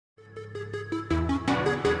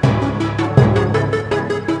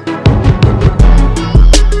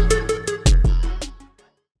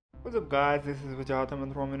Guys, this is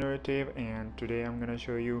Vijataman from InnoRative, and today I'm gonna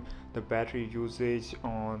show you the battery usage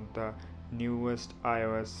on the newest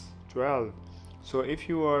iOS 12. So if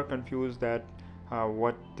you are confused that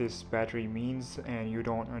what this battery means and you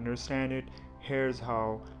don't understand it, here's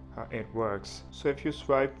how it works. So if you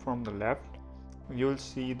swipe from the left, you'll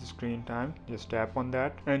see the screen time. Just tap on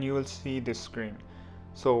that and you will see this screen.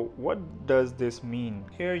 So what does this mean?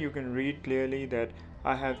 Here you can read clearly that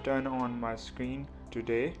I have turned on my screen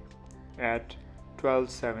today at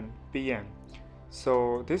 12:07 p.m.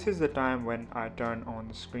 So this is the time when I turn on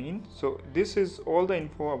the screen. So this is all the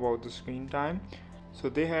info about the screen time. So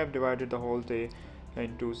they have divided the whole day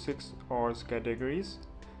into 6 hours categories,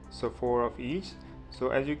 so 4 of each. So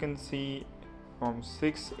as you can see, from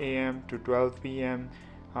 6 a.m. to 12 p.m.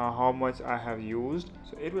 How much I have used.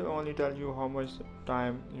 So it will only tell you how much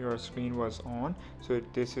time your screen was on. So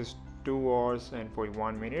this is 2 hours and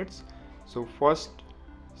 41 minutes. So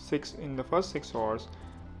in the first 6 hours,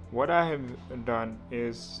 what I have done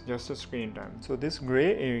is just a screen time. So this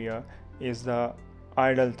gray area is the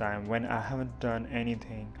idle time, when I haven't done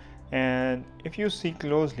anything. And if you see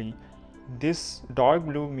closely, this dark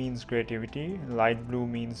blue means creativity, light blue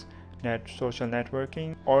means social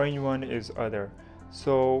networking, orange one is other.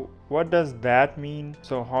 So what does that mean?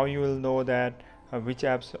 So how you will know that which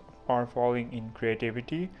apps are falling in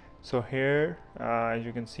creativity? So here as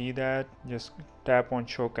you can see, that just tap on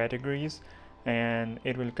show categories and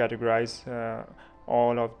it will categorize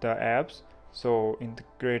all of the apps. So in the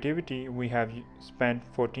creativity we have spent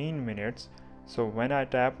 14 minutes. So when I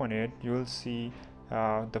tap on it, you will see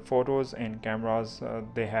the photos and cameras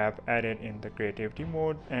they have added in the creativity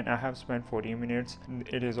mode, and I have spent 40 minutes.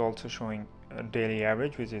 It is also showing a daily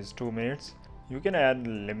average, which is 2 minutes. You can add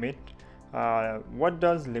limit. What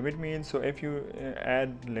does limit mean? So if you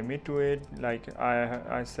add limit to it, like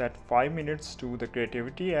I set 5 minutes to the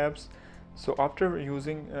creativity apps. So after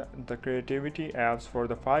using the creativity apps for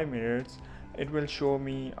the 5 minutes, it will show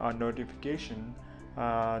me a notification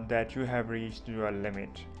that you have reached your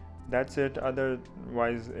limit. That's it,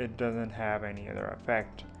 otherwise it doesn't have any other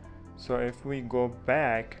effect. So if we go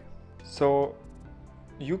back, so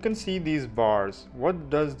you can see these bars. What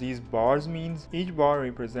does these bars means? Each bar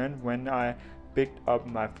represent when I picked up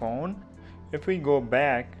my phone. If we go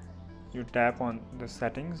back, you tap on the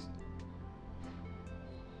settings.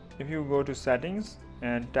 If you go to settings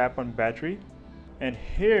and tap on battery, and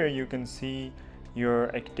here you can see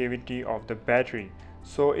your activity of the battery.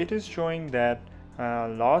 So it is showing that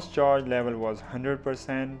last charge level was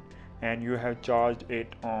 100% and you have charged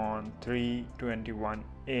it on 3:21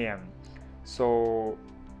 a.m. So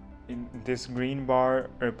in this green bar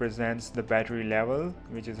represents the battery level,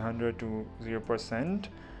 which is 100 to 0%.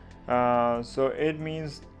 So it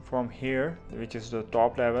means from here, which is the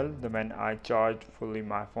top level, when I charged fully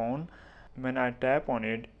my phone. When I tap on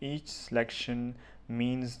it, each selection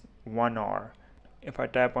means 1 hour. If I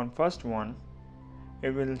tap on first one,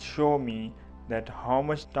 it will show me that how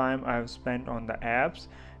much time I have spent on the apps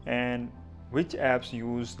and which apps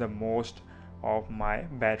use the most of my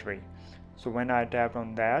battery. So when I tap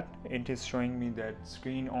on that, it is showing me that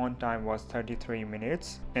screen on time was 33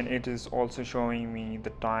 minutes, and it is also showing me the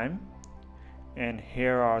time, and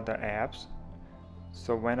here are the apps.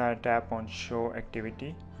 So when I tap on show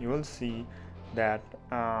activity, you will see that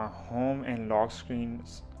home and lock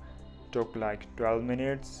screens took like 12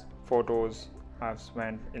 minutes, photos I've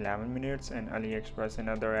spent 11 minutes, and AliExpress and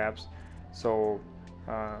other apps. So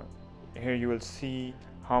here you will see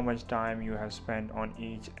how much time you have spent on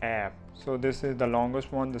each app. So this is the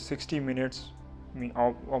longest one. The 60 minutes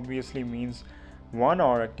obviously means 1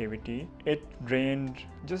 hour activity. It drained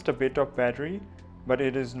just a bit of battery, but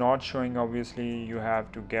it is not showing. Obviously you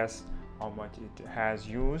have to guess how much it has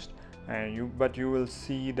used, and you will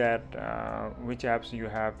see that which apps you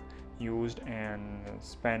have used and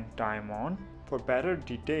spent time on. For better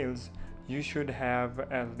details, you should have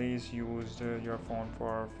at least used your phone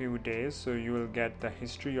for a few days, so you will get the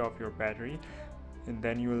history of your battery, and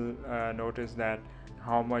then you will notice that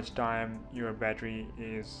how much time your battery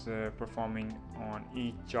is performing on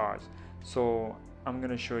each charge. So I'm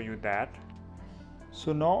gonna show you that.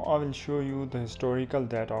 So now I will show you the historical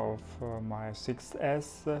data of my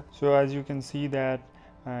 6S. So as you can see that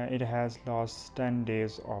it has lost 10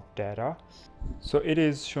 days of data. So it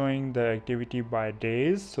is showing the activity by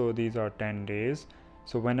days, so these are 10 days.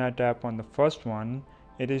 So when I tap on the first one,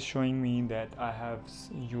 it is showing me that I have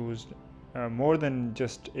used more than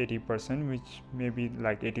just 80%, which may be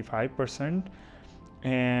like 85%,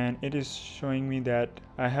 and it is showing me that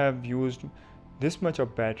I have used this much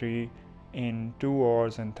of battery in 2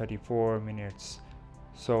 hours and 34 minutes.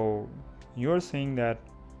 So you're seeing that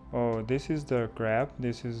oh, this is the crap,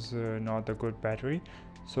 this is not the good battery.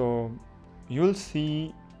 So you'll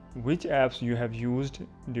see which apps you have used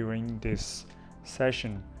during this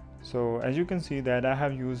session. So as you can see that I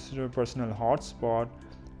have used a personal hotspot,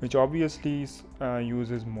 which obviously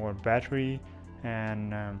uses more battery,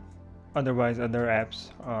 and otherwise other apps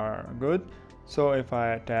are good. So if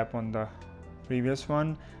I tap on the previous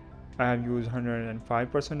one, I have used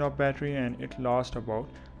 105% of battery and it lasts about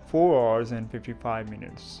 4 hours and 55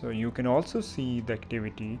 minutes. So you can also see the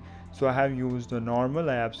activity. So I have used the normal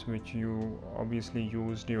apps which you obviously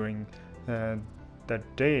use during the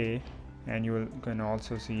day, and you can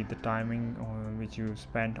also see the timing which you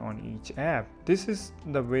spent on each app. This is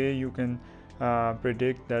the way you can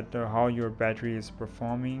predict that how your battery is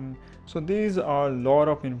performing. So these are a lot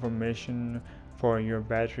of information for your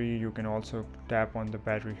battery. You can also tap on the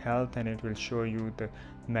battery health and it will show you the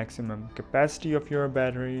maximum capacity of your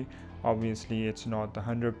battery. Obviously it's not the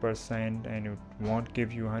 100% and it won't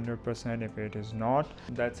give you 100% if it is not.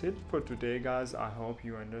 That's it for today, guys. I hope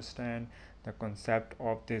you understand the concept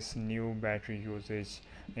of this new battery usage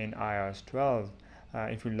in iOS 12.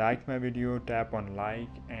 If you like my video, tap on like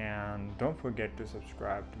and don't forget to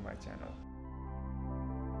subscribe to my channel.